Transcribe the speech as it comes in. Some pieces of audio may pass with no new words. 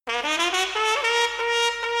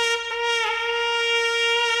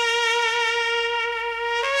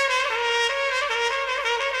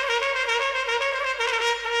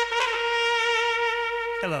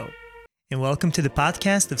Welcome to the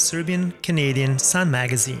podcast of Serbian-Canadian Sun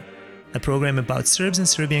Magazine, a program about Serbs and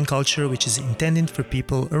Serbian culture which is intended for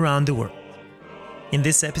people around the world. In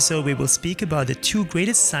this episode, we will speak about the two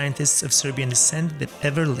greatest scientists of Serbian descent that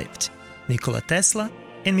ever lived, Nikola Tesla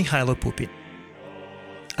and Mihailo Pupin.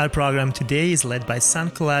 Our program today is led by Sun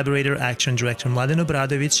collaborator, actor and director Mladen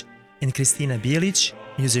Obradović and Kristina Bijelić,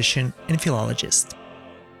 musician and philologist.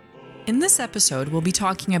 In this episode, we'll be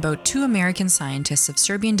talking about two American scientists of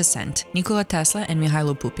Serbian descent, Nikola Tesla and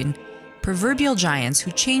Mihailo Pupin, proverbial giants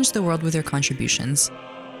who changed the world with their contributions.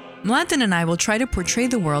 Mladen and I will try to portray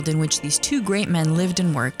the world in which these two great men lived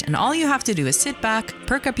and worked, and all you have to do is sit back,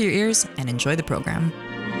 perk up your ears, and enjoy the program.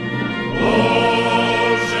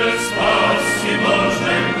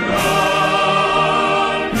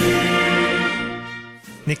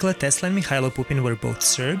 Nikola Tesla and Mihailo Pupin were both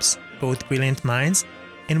Serbs, both brilliant minds,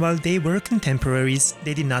 and while they were contemporaries,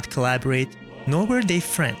 they did not collaborate, nor were they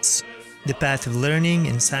friends. The path of learning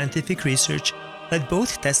and scientific research led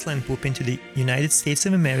both Tesla and Pupin to the United States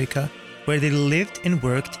of America, where they lived and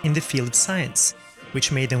worked in the field of science,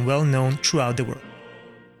 which made them well known throughout the world.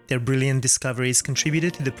 Their brilliant discoveries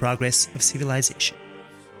contributed to the progress of civilization.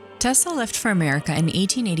 Tesla left for America in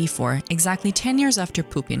 1884, exactly 10 years after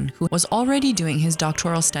Pupin, who was already doing his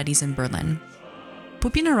doctoral studies in Berlin.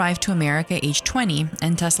 Pupin arrived to America aged 20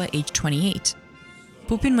 and Tesla aged 28.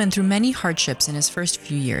 Pupin went through many hardships in his first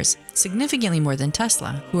few years, significantly more than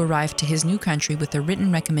Tesla, who arrived to his new country with a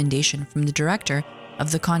written recommendation from the director of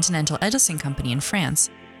the Continental Edison Company in France,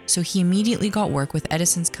 so he immediately got work with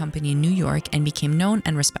Edison's company in New York and became known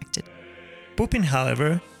and respected. Pupin,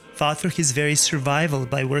 however, fought for his very survival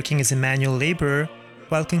by working as a manual laborer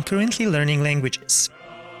while concurrently learning languages.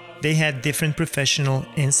 They had different professional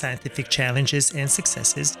and scientific challenges and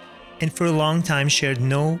successes, and for a long time shared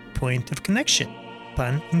no point of connection,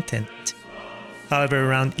 pun intended. However,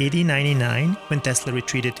 around 1899, when Tesla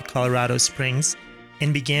retreated to Colorado Springs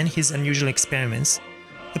and began his unusual experiments,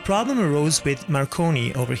 a problem arose with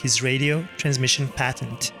Marconi over his radio transmission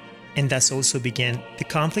patent, and thus also began the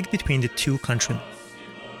conflict between the two countrymen.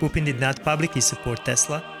 Pupin did not publicly support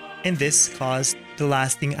Tesla, and this caused the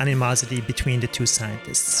lasting animosity between the two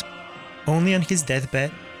scientists. Only on his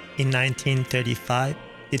deathbed, in 1935,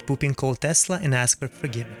 did Pupin call Tesla and ask for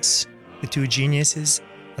forgiveness. The two geniuses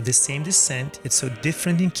of the same descent, yet so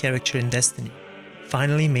different in character and destiny,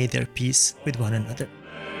 finally made their peace with one another.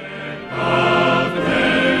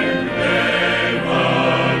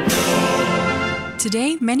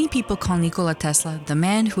 Today, many people call Nikola Tesla the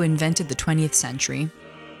man who invented the 20th century.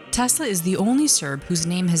 Tesla is the only Serb whose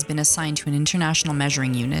name has been assigned to an international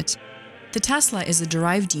measuring unit. The Tesla is a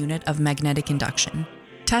derived unit of magnetic induction.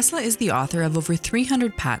 Tesla is the author of over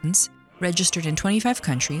 300 patents, registered in 25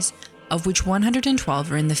 countries, of which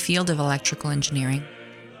 112 are in the field of electrical engineering.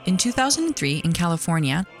 In 2003, in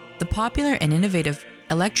California, the popular and innovative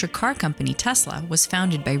electric car company Tesla was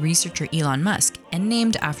founded by researcher Elon Musk and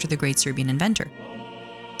named after the great Serbian inventor.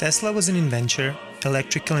 Tesla was an inventor,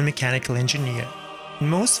 electrical and mechanical engineer, and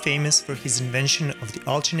most famous for his invention of the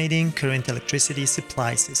alternating current electricity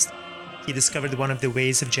supply system. He discovered one of the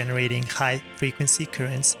ways of generating high-frequency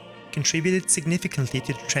currents, contributed significantly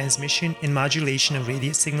to the transmission and modulation of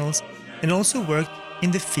radio signals, and also worked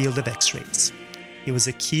in the field of X-rays. He was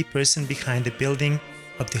a key person behind the building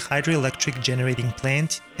of the hydroelectric generating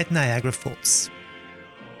plant at Niagara Falls.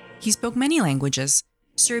 He spoke many languages: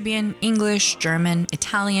 Serbian, English, German,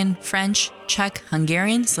 Italian, French, Czech,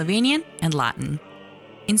 Hungarian, Slovenian, and Latin.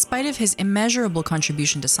 In spite of his immeasurable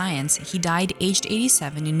contribution to science, he died aged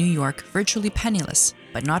 87 in New York, virtually penniless,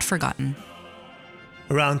 but not forgotten.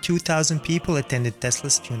 Around 2,000 people attended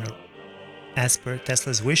Tesla's funeral. As per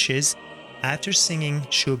Tesla's wishes, after singing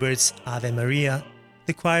Schubert's Ave Maria,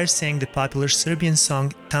 the choir sang the popular Serbian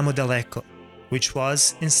song Tamo Daleko, which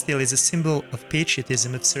was and still is a symbol of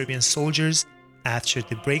patriotism of Serbian soldiers after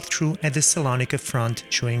the breakthrough at the Salonika front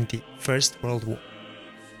during the First World War.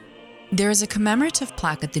 There is a commemorative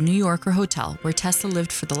plaque at the New Yorker Hotel where Tesla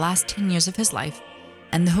lived for the last 10 years of his life,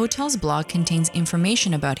 and the hotel's blog contains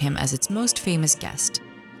information about him as its most famous guest.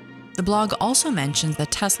 The blog also mentions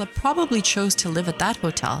that Tesla probably chose to live at that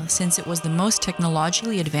hotel since it was the most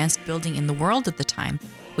technologically advanced building in the world at the time,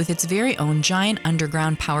 with its very own giant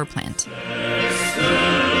underground power plant.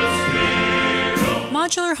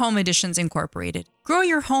 Modular Home Editions Incorporated. Grow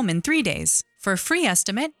your home in 3 days. For a free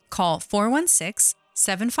estimate, call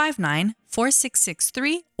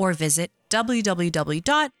 416-759-4663 or visit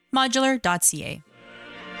www.modular.ca.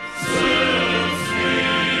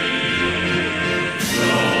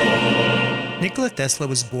 Nikola Tesla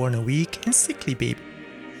was born a weak and sickly baby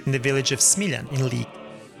in the village of Smiljan in Lig.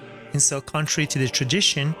 And so, contrary to the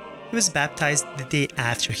tradition, he was baptized the day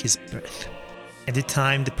after his birth. At the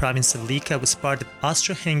time, the province of Lika was part of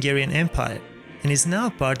Austro-Hungarian Empire and is now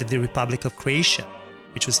part of the Republic of Croatia,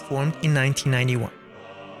 which was formed in 1991.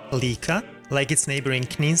 Lika, like its neighboring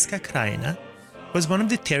Kninska Krajina, was one of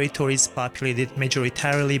the territories populated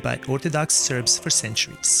majoritarily by Orthodox Serbs for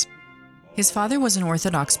centuries. His father was an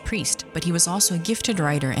Orthodox priest, but he was also a gifted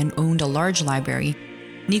writer and owned a large library.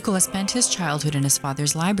 Nikola spent his childhood in his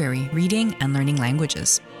father's library, reading and learning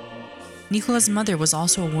languages. Nikola's mother was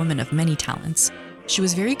also a woman of many talents. She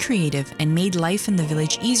was very creative and made life in the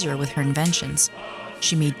village easier with her inventions.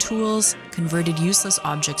 She made tools, converted useless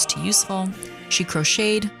objects to useful, she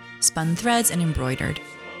crocheted, spun threads, and embroidered.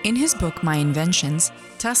 In his book, My Inventions,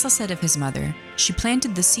 Tesla said of his mother, she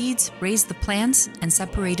planted the seeds, raised the plants, and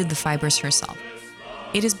separated the fibers herself.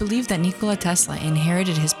 It is believed that Nikola Tesla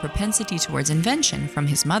inherited his propensity towards invention from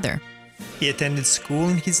his mother. He attended school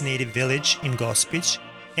in his native village in Gospic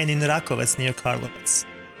and in Rakovac near Karlovac.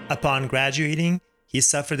 Upon graduating, he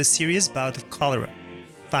suffered a serious bout of cholera,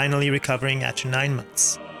 finally recovering after 9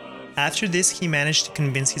 months. After this, he managed to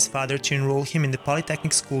convince his father to enroll him in the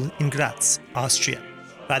Polytechnic School in Graz, Austria,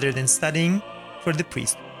 rather than studying for the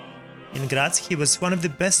priesthood. In Graz, he was one of the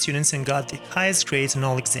best students and got the highest grades in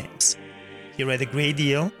all exams. He read a great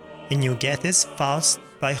deal and knew Goethe's Faust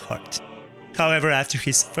by heart. However, after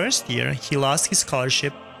his first year, he lost his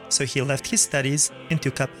scholarship, so he left his studies and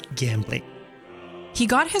took up gambling. He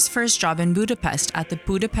got his first job in Budapest at the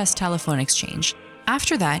Budapest Telephone Exchange.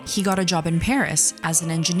 After that, he got a job in Paris as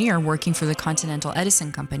an engineer working for the Continental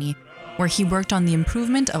Edison Company, where he worked on the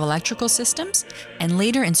improvement of electrical systems, and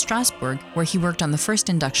later in Strasbourg, where he worked on the first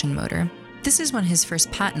induction motor. This is when his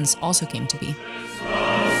first patents also came to be.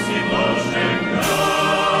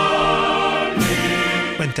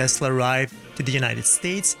 When Tesla arrived to the United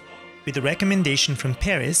States, with a recommendation from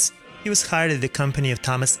Paris, he was hired at the company of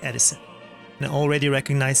Thomas Edison, an already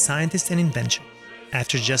recognized scientist and inventor.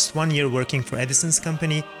 After just 1 year working for Edison's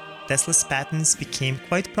company, Tesla's patents became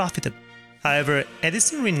quite profitable. However,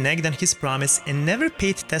 Edison reneged on his promise and never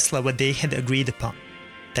paid Tesla what they had agreed upon.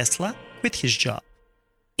 Tesla quit his job.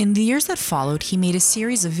 In the years that followed, he made a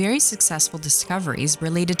series of very successful discoveries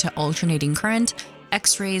related to alternating current,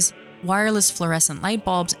 X-rays, wireless fluorescent light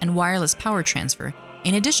bulbs, and wireless power transfer,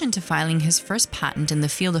 in addition to filing his first patent in the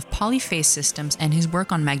field of polyphase systems and his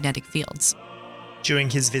work on magnetic fields. During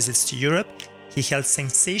his visits to Europe, he held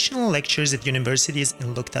sensational lectures at universities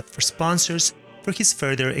and looked up for sponsors for his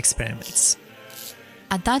further experiments.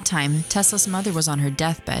 At that time, Tesla's mother was on her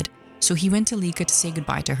deathbed, so he went to Lika to say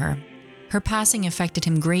goodbye to her. Her passing affected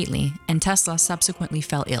him greatly, and Tesla subsequently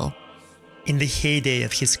fell ill. In the heyday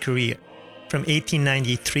of his career, from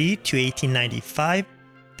 1893 to 1895,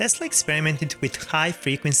 Tesla experimented with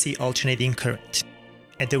high-frequency alternating current.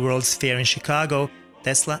 At the World's Fair in Chicago,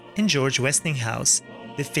 Tesla and George Westinghouse,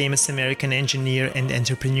 the famous American engineer and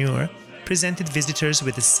entrepreneur, presented visitors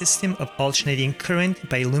with a system of alternating current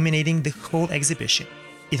by illuminating the whole exhibition.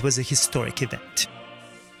 It was a historic event.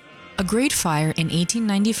 A great fire in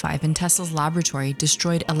 1895 in Tesla's laboratory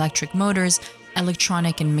destroyed electric motors,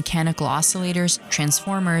 electronic and mechanical oscillators,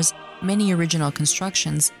 transformers, many original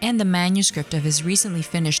constructions, and the manuscript of his recently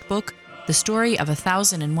finished book, The Story of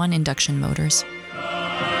 1001 Induction Motors.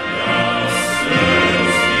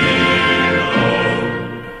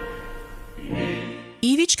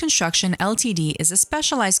 Evich Construction Ltd. is a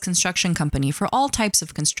specialized construction company for all types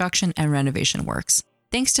of construction and renovation works.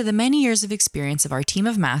 Thanks to the many years of experience of our team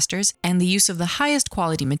of masters and the use of the highest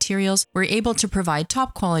quality materials, we're able to provide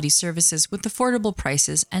top quality services with affordable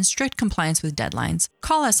prices and strict compliance with deadlines.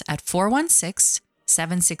 Call us at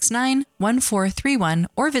 416-769-1431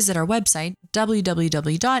 or visit our website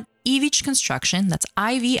www.evichconstruction, that's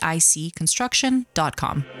IVIC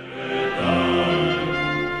construction.com.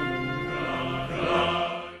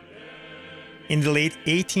 In the late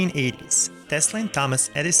 1880s, Tesla and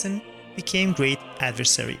Thomas Edison became great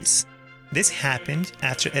adversaries. This happened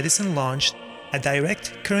after Edison launched a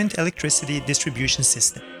direct current electricity distribution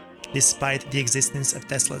system, despite the existence of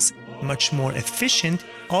Tesla's much more efficient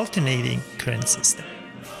alternating current system.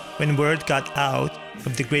 When word got out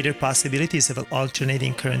of the greater possibilities of an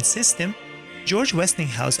alternating current system, George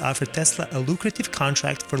Westinghouse offered Tesla a lucrative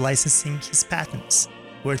contract for licensing his patents,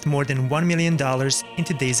 worth more than $1 million in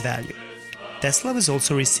today's value. Tesla was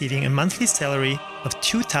also receiving a monthly salary of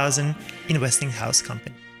 $2,000 in Westinghouse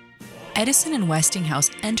Company. Edison and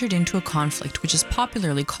Westinghouse entered into a conflict which is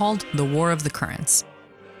popularly called the War of the Currents.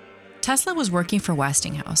 Tesla was working for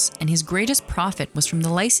Westinghouse, and his greatest profit was from the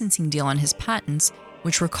licensing deal on his patents,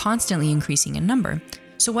 which were constantly increasing in number.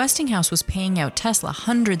 So Westinghouse was paying out Tesla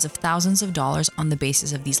hundreds of thousands of dollars on the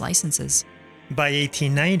basis of these licenses. By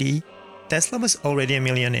 1890, Tesla was already a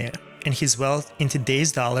millionaire, and his wealth in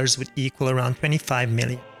today's dollars would equal around 25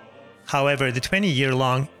 million. However, the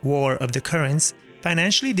 20-year-long War of the Currents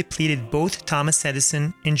financially depleted both Thomas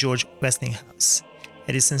Edison and George Westinghouse.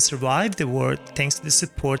 Edison survived the war thanks to the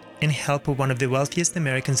support and help of one of the wealthiest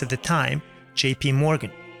Americans of the time, J.P.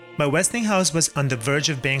 Morgan. But Westinghouse was on the verge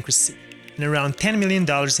of bankruptcy and around $10 million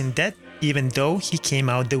in debt, even though he came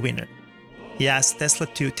out the winner. He asked Tesla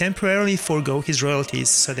to temporarily forego his royalties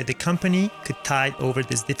so that the company could tide over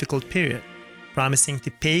this difficult period, promising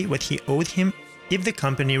to pay what he owed him if the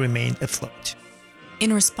company remained afloat.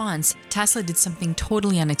 In response, Tesla did something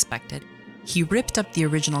totally unexpected. He ripped up the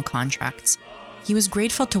original contracts. He was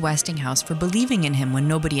grateful to Westinghouse for believing in him when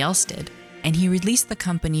nobody else did, and he released the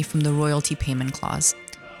company from the royalty payment clause.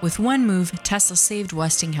 With one move, Tesla saved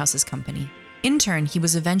Westinghouse's company. In turn, he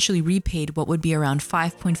was eventually repaid what would be around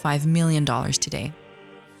 $5.5 million today.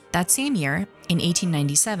 That same year, in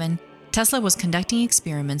 1897, Tesla was conducting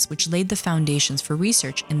experiments which laid the foundations for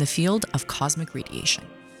research in the field of cosmic radiation.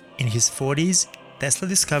 In his 40s, Tesla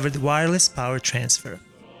discovered wireless power transfer.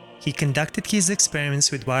 He conducted his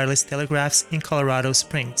experiments with wireless telegraphs in Colorado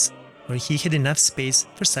Springs, where he had enough space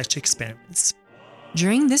for such experiments.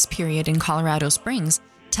 During this period in Colorado Springs,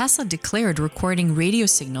 Tesla declared recording radio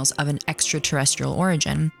signals of an extraterrestrial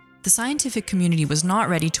origin. The scientific community was not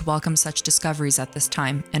ready to welcome such discoveries at this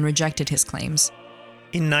time and rejected his claims.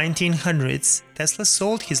 In 1900s, Tesla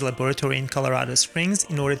sold his laboratory in Colorado Springs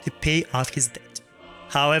in order to pay off his debt.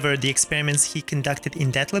 However, the experiments he conducted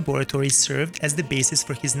in that laboratory served as the basis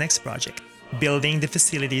for his next project, building the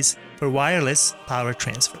facilities for wireless power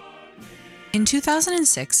transfer. In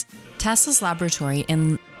 2006, Tesla's laboratory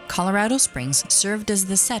in Colorado Springs served as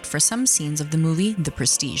the set for some scenes of the movie The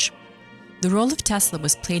Prestige. The role of Tesla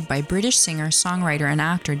was played by British singer, songwriter, and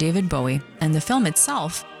actor David Bowie, and the film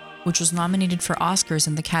itself, which was nominated for Oscars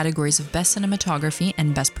in the categories of Best Cinematography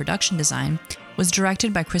and Best Production Design, was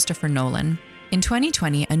directed by Christopher Nolan. In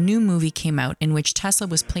 2020, a new movie came out in which Tesla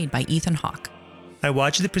was played by Ethan Hawke. I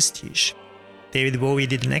watched The Prestige. David Bowie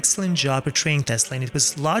did an excellent job portraying Tesla, and it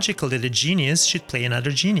was logical that a genius should play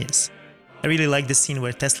another genius. I really like the scene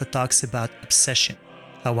where Tesla talks about obsession,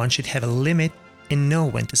 how one should have a limit and know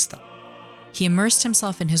when to stop. He immersed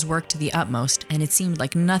himself in his work to the utmost, and it seemed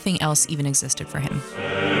like nothing else even existed for him.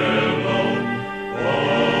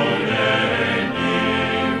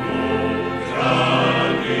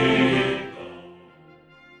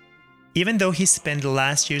 Even though he spent the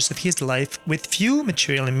last years of his life with few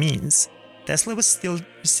material means, Tesla was still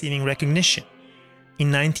receiving recognition. In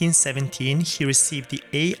 1917, he received the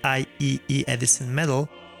AIEE Edison Medal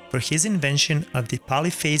for his invention of the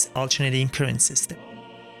polyphase alternating current system.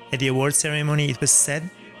 At the award ceremony, it was said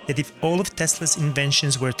that if all of Tesla's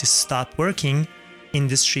inventions were to stop working,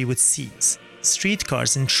 industry would cease.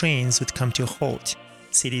 Streetcars and trains would come to a halt.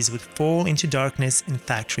 Cities would fall into darkness and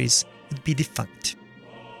factories would be defunct.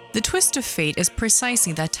 The twist of fate is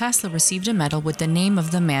precisely that Tesla received a medal with the name of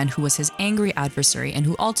the man who was his angry adversary and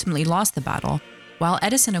who ultimately lost the battle. While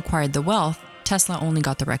Edison acquired the wealth, Tesla only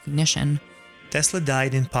got the recognition. Tesla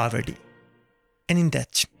died in poverty and in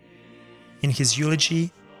debt. In his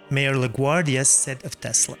eulogy, Mayor LaGuardia said of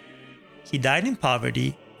Tesla, "He died in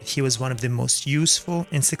poverty, but he was one of the most useful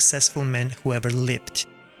and successful men who ever lived.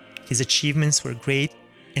 His achievements were great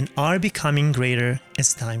and are becoming greater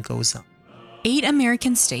as time goes on." 8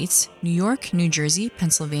 American states, New York, New Jersey,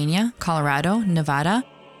 Pennsylvania, Colorado, Nevada,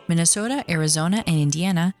 Minnesota, Arizona, and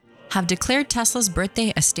Indiana, have declared Tesla's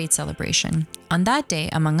birthday a state celebration. On that day,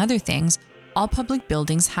 among other things, all public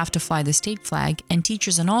buildings have to fly the state flag, and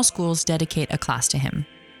teachers in all schools dedicate a class to him.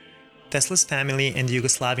 Tesla's family and the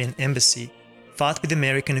Yugoslavian embassy fought with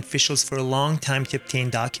American officials for a long time to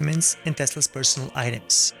obtain documents and Tesla's personal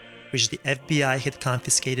items, which the FBI had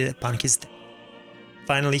confiscated upon his death.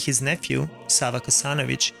 Finally, his nephew, Sava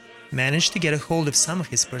Kosanovic, managed to get a hold of some of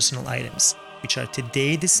his personal items, which are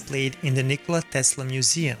today displayed in the Nikola Tesla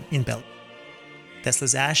Museum in Belgrade.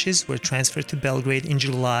 Tesla's ashes were transferred to Belgrade in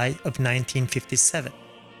July of 1957,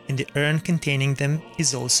 and the urn containing them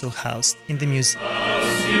is also housed in the museum.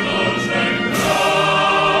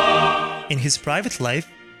 In his private life,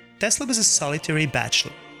 Tesla was a solitary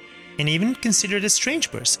bachelor, and even considered a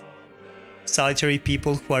strange person. Solitary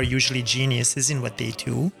people, who are usually geniuses in what they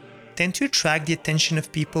do, tend to attract the attention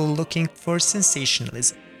of people looking for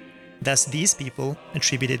sensationalism. Thus, these people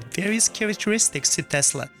attributed various characteristics to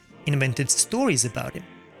Tesla, invented stories about him,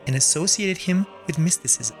 and associated him with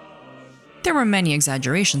mysticism. There were many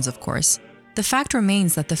exaggerations, of course. The fact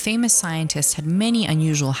remains that the famous scientist had many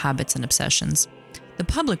unusual habits and obsessions. The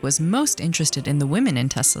public was most interested in the women in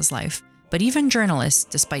Tesla's life. But even journalists,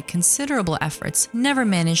 despite considerable efforts, never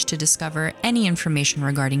managed to discover any information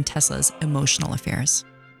regarding Tesla's emotional affairs.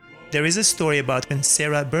 There is a story about when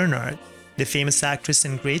Sarah Bernhardt, the famous actress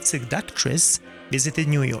and great seductress, visited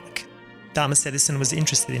New York. Thomas Edison was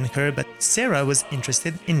interested in her, but Sarah was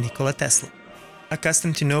interested in Nikola Tesla.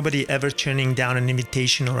 Accustomed to nobody ever turning down an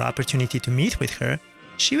invitation or opportunity to meet with her,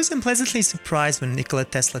 she was unpleasantly surprised when Nikola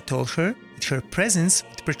Tesla told her that her presence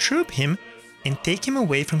would perturb him and take him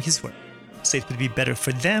away from his work, so it would be better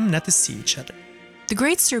for them not to see each other. The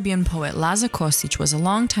great Serbian poet Laza Kostic was a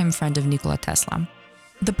longtime friend of Nikola Tesla.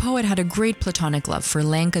 The poet had a great platonic love for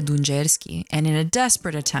Lenka Dunjerski, and in a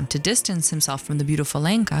desperate attempt to distance himself from the beautiful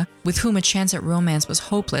Lenka, with whom a chance at romance was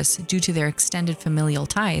hopeless due to their extended familial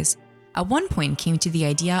ties, at one point came to the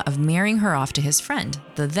idea of marrying her off to his friend,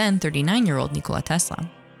 the then 39-year-old Nikola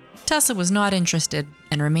Tesla. Tesla was not interested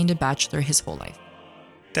and remained a bachelor his whole life.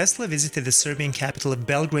 Tesla visited the Serbian capital of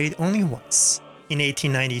Belgrade only once, in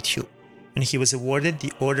 1892, when he was awarded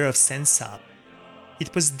the Order of St. Sava.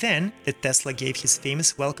 It was then that Tesla gave his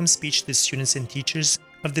famous welcome speech to the students and teachers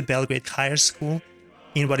of the Belgrade Higher School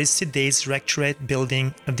in what is today's Rectorate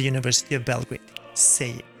building of the University of Belgrade,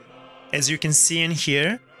 SEJ. As you can see and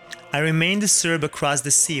hear, I remain the Serb across the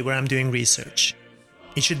sea where I'm doing research.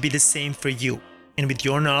 It should be the same for you, and with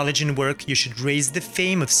your knowledge and work, you should raise the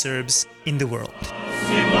fame of Serbs in the world.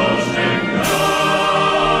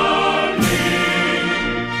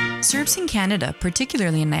 Serbs in Canada,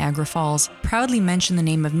 particularly in Niagara Falls, proudly mention the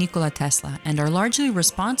name of Nikola Tesla and are largely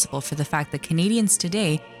responsible for the fact that Canadians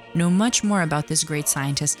today know much more about this great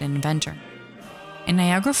scientist and inventor. In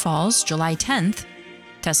Niagara Falls, July 10th,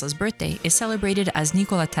 Tesla's birthday, is celebrated as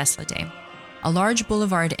Nikola Tesla Day. A large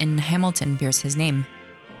boulevard in Hamilton bears his name.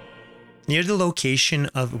 Near the location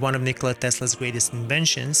of one of Nikola Tesla's greatest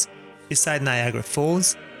inventions, beside Niagara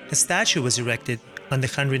Falls, a statue was erected on the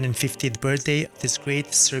 150th birthday of this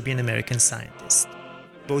great Serbian-American scientist.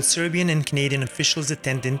 Both Serbian and Canadian officials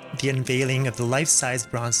attended the unveiling of the life-size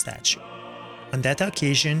bronze statue. On that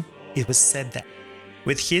occasion, it was said that,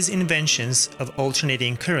 with his inventions of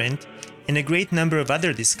alternating current and a great number of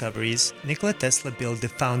other discoveries, Nikola Tesla built the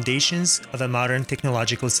foundations of a modern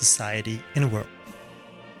technological society and world.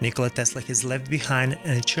 Nikola Tesla has left behind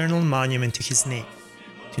an eternal monument to his name,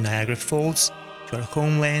 to Niagara Falls, to our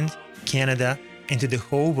homeland, Canada, and to the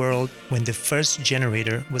whole world when the first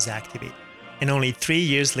generator was activated. And only 3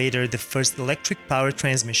 years later, the first electric power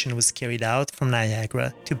transmission was carried out from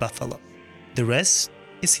Niagara to Buffalo. The rest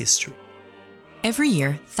is history. Every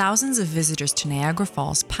year, thousands of visitors to Niagara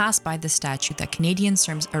Falls pass by the statue that Canadian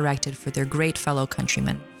Serbs erected for their great fellow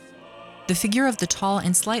countrymen. The figure of the tall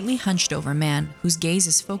and slightly hunched-over man, whose gaze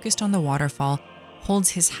is focused on the waterfall, holds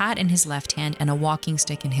his hat in his left hand and a walking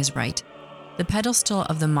stick in his right. The pedestal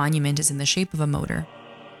of the monument is in the shape of a motor.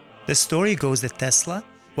 The story goes that Tesla,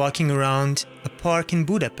 walking around a park in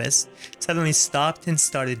Budapest, suddenly stopped and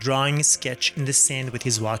started drawing a sketch in the sand with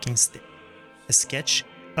his walking stick, a sketch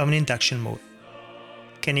of an induction motor.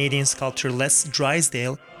 Canadian sculptor Les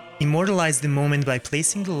Drysdale immortalized the moment by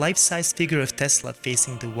placing the life-size figure of Tesla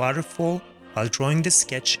facing the waterfall while drawing the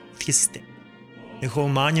sketch with his stick. The whole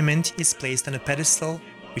monument is placed on a pedestal,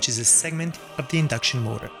 which is a segment of the induction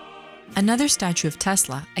motor. Another statue of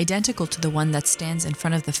Tesla, identical to the one that stands in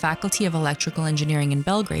front of the Faculty of Electrical Engineering in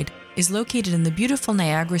Belgrade, is located in the beautiful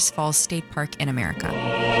Niagara Falls State Park in America.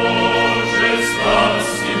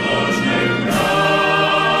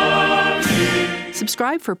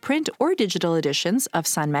 Subscribe for print or digital editions of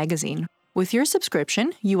Sun Magazine. With your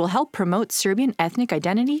subscription, you will help promote Serbian ethnic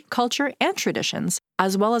identity, culture, and traditions,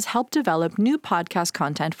 as well as help develop new podcast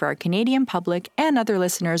content for our Canadian public and other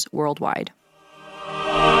listeners worldwide.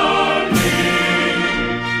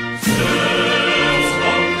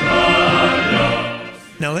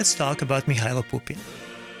 Now let's talk about Mihailo Pupin.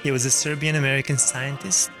 He was a Serbian-American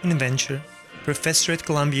scientist, inventor, professor at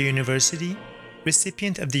Columbia University,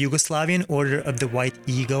 recipient of the Yugoslavian Order of the White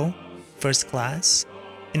Eagle, first class,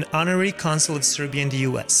 and honorary consul of Serbia in the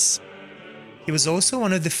US. He was also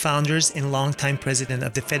one of the founders and longtime president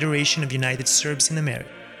of the Federation of United Serbs in America.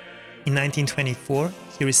 In 1924,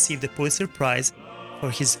 he received the Pulitzer Prize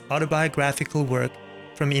for his autobiographical work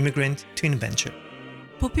From Immigrant to Inventor.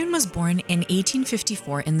 Pupin was born in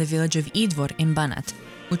 1854 in the village of Idvor in Banat,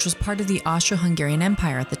 which was part of the Austro-Hungarian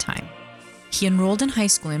Empire at the time. He enrolled in high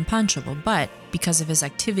school in Pančevo, but because of his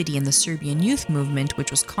activity in the Serbian youth movement,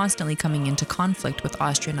 which was constantly coming into conflict with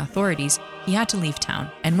Austrian authorities, he had to leave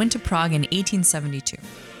town and went to Prague in 1872.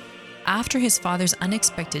 After his father's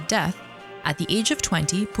unexpected death, at the age of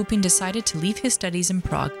 20, Pupin decided to leave his studies in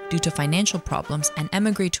Prague due to financial problems and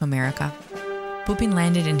emigrate to America. Pupin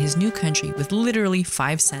landed in his new country with literally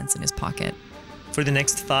 5 cents in his pocket. For the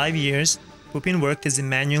next 5 years, Pupin worked as a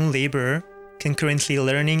manual laborer, concurrently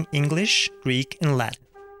learning English, Greek, and Latin.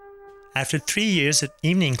 After 3 years of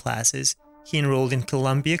evening classes, he enrolled in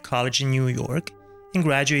Columbia College in New York and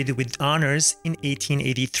graduated with honors in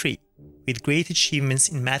 1883, with great achievements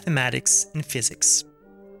in mathematics and physics.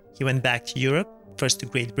 He went back to Europe, first to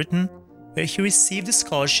Great Britain, where he received a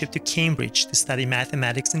scholarship to Cambridge to study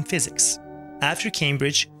mathematics and physics. After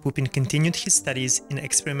Cambridge, Pupin continued his studies in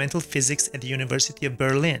experimental physics at the University of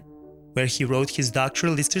Berlin, where he wrote his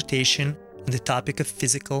doctoral dissertation on the topic of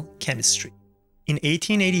physical chemistry. In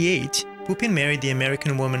 1888, Pupin married the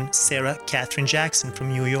American woman Sarah Catherine Jackson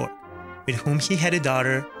from New York, with whom he had a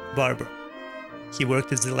daughter, Barbara. He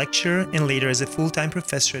worked as a lecturer and later as a full-time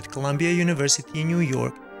professor at Columbia University in New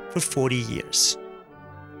York for 40 years.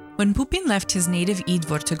 When Pupin left his native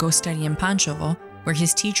Idvor to go study in Pančevo, where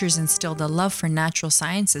his teachers instilled a love for natural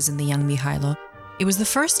sciences in the young Mihailo, it was the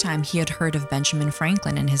first time he had heard of Benjamin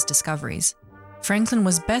Franklin and his discoveries. Franklin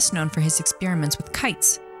was best known for his experiments with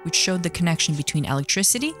kites, which showed the connection between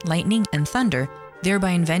electricity, lightning, and thunder,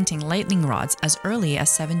 thereby inventing lightning rods as early as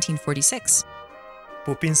 1746.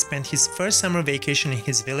 Pupin spent his first summer vacation in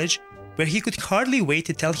his village, where he could hardly wait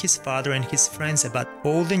to tell his father and his friends about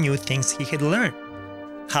all the new things he had learned.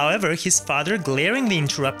 However, his father glaringly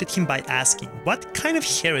interrupted him by asking what kind of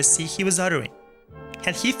heresy he was uttering.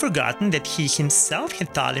 Had he forgotten that he himself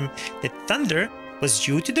had taught him that thunder was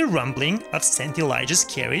due to the rumbling of St. Elijah's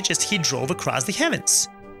carriage as he drove across the heavens?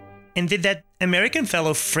 And did that American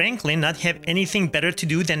fellow Franklin not have anything better to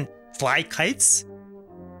do than fly kites?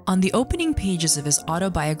 On the opening pages of his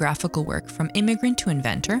autobiographical work From Immigrant to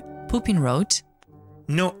Inventor, Pupin wrote,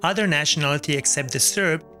 "No other nationality except the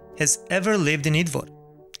Serb has ever lived in Idvor.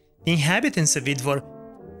 The inhabitants of Idvor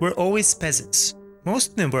were always peasants.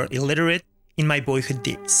 Most of them were illiterate in my boyhood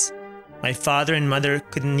days. My father and mother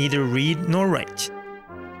could neither read nor write.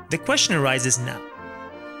 The question arises now,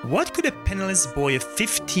 what could a penniless boy of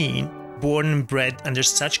 15, born and bred under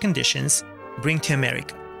such conditions, bring to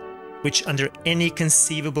America, which under any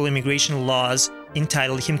conceivable immigration laws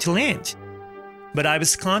entitled him to land? But I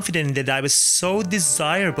was confident that I was so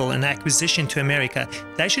desirable an acquisition to America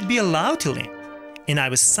that I should be allowed to land, and I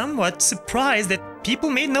was somewhat surprised that people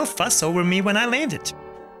made no fuss over me when I landed."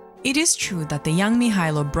 It is true that the young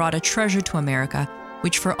Mihailo brought a treasure to America,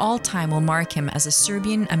 which for all time will mark him as a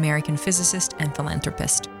Serbian-American physicist and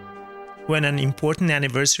philanthropist. When an important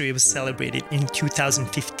anniversary was celebrated in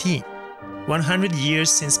 2015, 100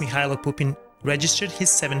 years since Mihailo Pupin registered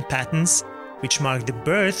his 7 patents, which marked the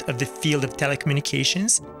birth of the field of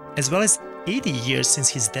telecommunications, as well as 80 years since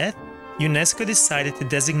his death, UNESCO decided to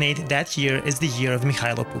designate that year as the year of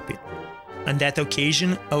Mihailo Pupin. On that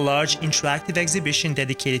occasion, a large interactive exhibition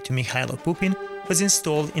dedicated to Mihailo Pupin was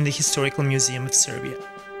installed in the Historical Museum of Serbia.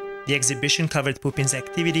 The exhibition covered Pupin's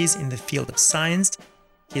activities in the field of science,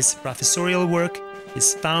 his professorial work,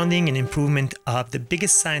 his founding and improvement of the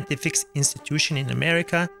biggest scientific institution in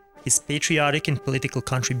America, his patriotic and political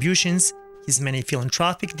contributions, his many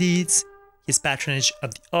philanthropic deeds, his patronage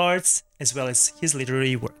of the arts, as well as his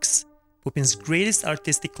literary works. Pupin's greatest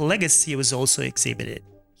artistic legacy was also exhibited,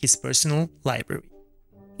 his personal library.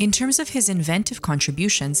 In terms of his inventive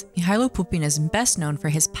contributions, Mihailo Pupin is best known for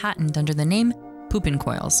his patent under the name Pupin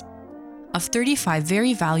coils. Of 35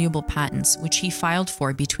 very valuable patents which he filed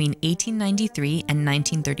for between 1893 and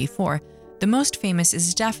 1934, the most famous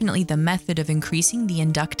is definitely the method of increasing the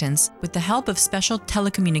inductance with the help of special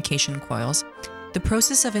telecommunication coils. The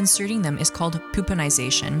process of inserting them is called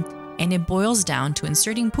Pupinization, and it boils down to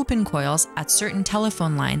inserting Pupin coils at certain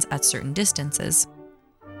telephone lines at certain distances.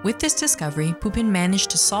 With this discovery, Pupin managed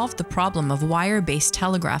to solve the problem of wire-based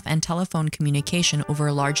telegraph and telephone communication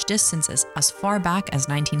over large distances as far back as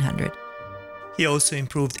 1900. He also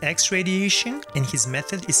improved X-radiation, and his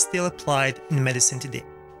method is still applied in medicine today.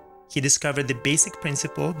 He discovered the basic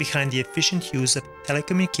principle behind the efficient use of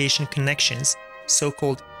telecommunication connections,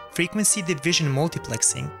 so-called frequency division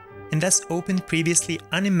multiplexing, and thus opened previously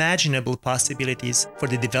unimaginable possibilities for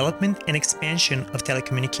the development and expansion of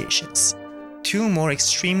telecommunications. 2 more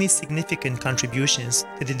extremely significant contributions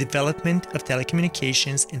to the development of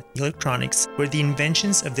telecommunications and electronics were the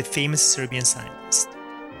inventions of the famous Serbian scientist.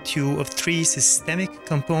 2 of 3 systemic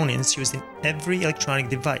components used in every electronic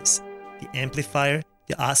device, the amplifier,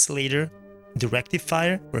 the oscillator, the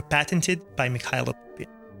rectifier, were patented by Mihailo Pupin.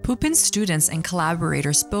 Pupin's students and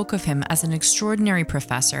collaborators spoke of him as an extraordinary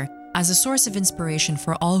professor, as a source of inspiration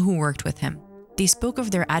for all who worked with him. They spoke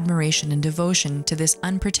of their admiration and devotion to this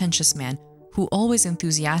unpretentious man who always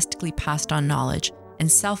enthusiastically passed on knowledge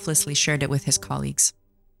and selflessly shared it with his colleagues.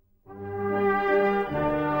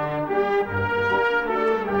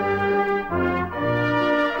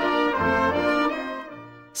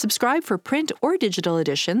 Subscribe for print or digital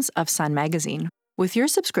editions of Sun Magazine. With your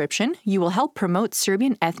subscription, you will help promote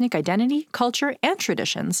Serbian ethnic identity, culture, and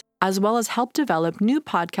traditions, as well as help develop new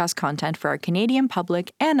podcast content for our Canadian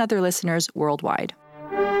public and other listeners worldwide.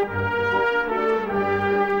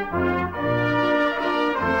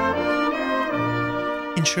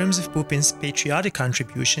 In terms of Pupin's patriotic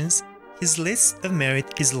contributions, his list of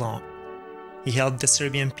merit is long. He helped the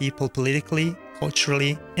Serbian people politically,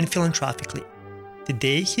 culturally, and philanthropically.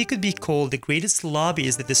 Today, he could be called the greatest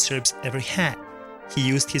lobbyist that the Serbs ever had. He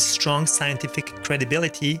used his strong scientific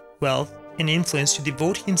credibility, wealth, and influence to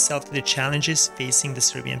devote himself to the challenges facing the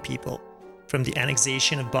Serbian people, from the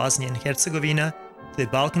annexation of Bosnia and Herzegovina to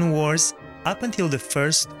the Balkan Wars up until the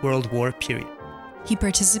First World War period. He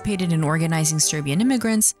participated in organizing Serbian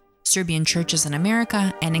immigrants, Serbian churches in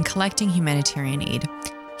America, and in collecting humanitarian aid.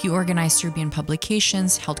 He organized Serbian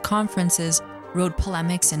publications, held conferences, wrote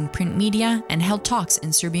polemics in print media, and held talks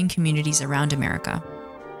in Serbian communities around America.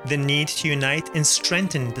 The need to unite and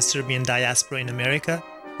strengthen the Serbian diaspora in America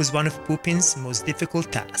was one of Pupin's most difficult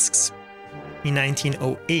tasks. In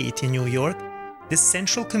 1908 in New York, the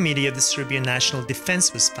Central Committee of the Serbian National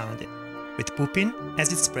Defense was founded, with Pupin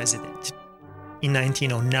as its president. In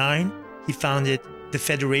 1909, he founded the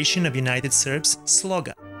Federation of United Serbs,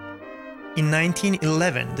 Sloga. In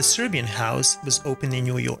 1911, the Serbian House was opened in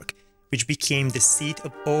New York, which became the seat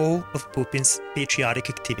of all of Pupin's patriotic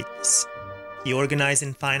activities. He organized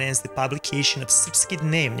and financed the publication of Srpski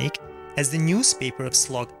Dnevnik as the newspaper of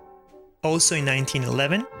Sloga. Also in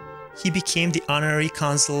 1911, he became the honorary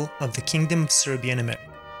consul of the Kingdom of Serbia in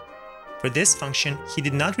America. For this function, he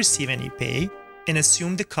did not receive any pay and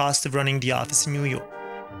assumed the cost of running the office in New York.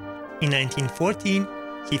 In 1914,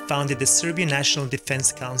 he founded the Serbian National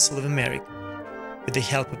Defense Council of America. With the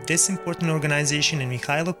help of this important organization and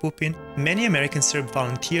Mihailo Pupin, many American Serb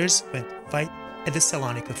volunteers went to fight at the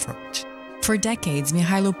Salonika front. For decades,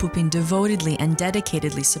 Mihailo Pupin devotedly and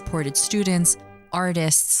dedicatedly supported students,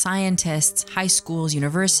 artists, scientists, high schools,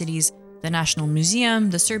 universities, the National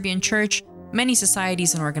Museum, the Serbian Church, many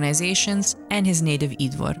societies and organizations, and his native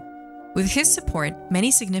Idvor. With his support,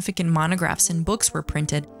 many significant monographs and books were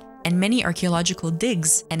printed, and many archaeological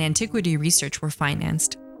digs and antiquity research were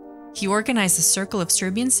financed. He organized the Circle of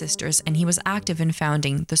Serbian Sisters, and he was active in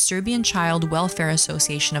founding the Serbian Child Welfare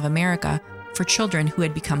Association of America for children who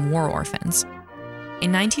had become war orphans.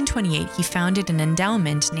 In 1928, he founded an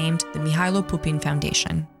endowment named the Mihailo Pupin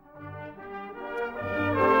Foundation.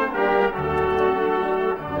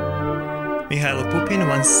 Mihailo Pupin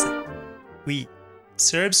once said, "We,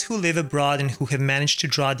 Serbs who live abroad and who have managed to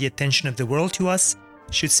draw the attention of the world to us,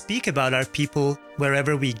 should speak about our people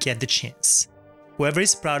wherever we get the chance. Whoever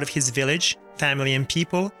is proud of his village, family, and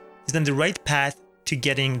people is on the right path to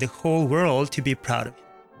getting the whole world to be proud of him.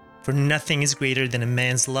 For nothing is greater than a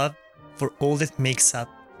man's love for all that makes up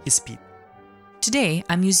his people." Today,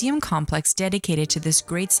 a museum complex dedicated to this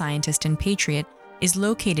great scientist and patriot is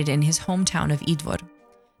located in his hometown of Idvor.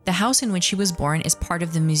 The house in which he was born is part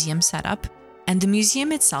of the museum setup, and the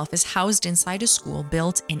museum itself is housed inside a school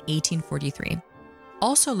built in 1843.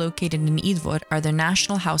 Also located in Idvor are the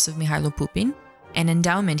National House of Mihailo Pupin, an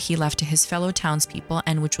endowment he left to his fellow townspeople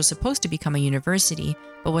and which was supposed to become a university,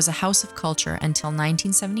 but was a house of culture until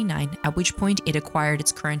 1979, at which point it acquired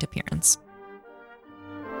its current appearance.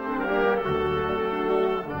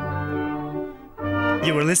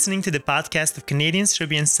 You were listening to the podcast of Canadian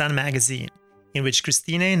Serbian Sun Magazine, in which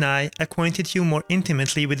Christina and I acquainted you more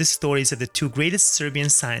intimately with the stories of the two greatest Serbian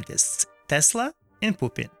scientists, Tesla and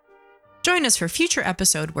Pupin. Join us for a future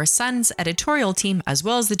episode where Sun's editorial team, as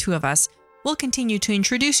well as the two of us, will continue to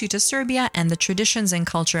introduce you to Serbia and the traditions and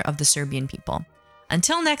culture of the Serbian people.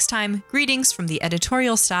 Until next time, greetings from the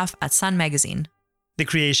editorial staff at Sun Magazine. The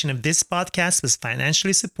creation of this podcast was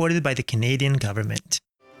financially supported by the Canadian government.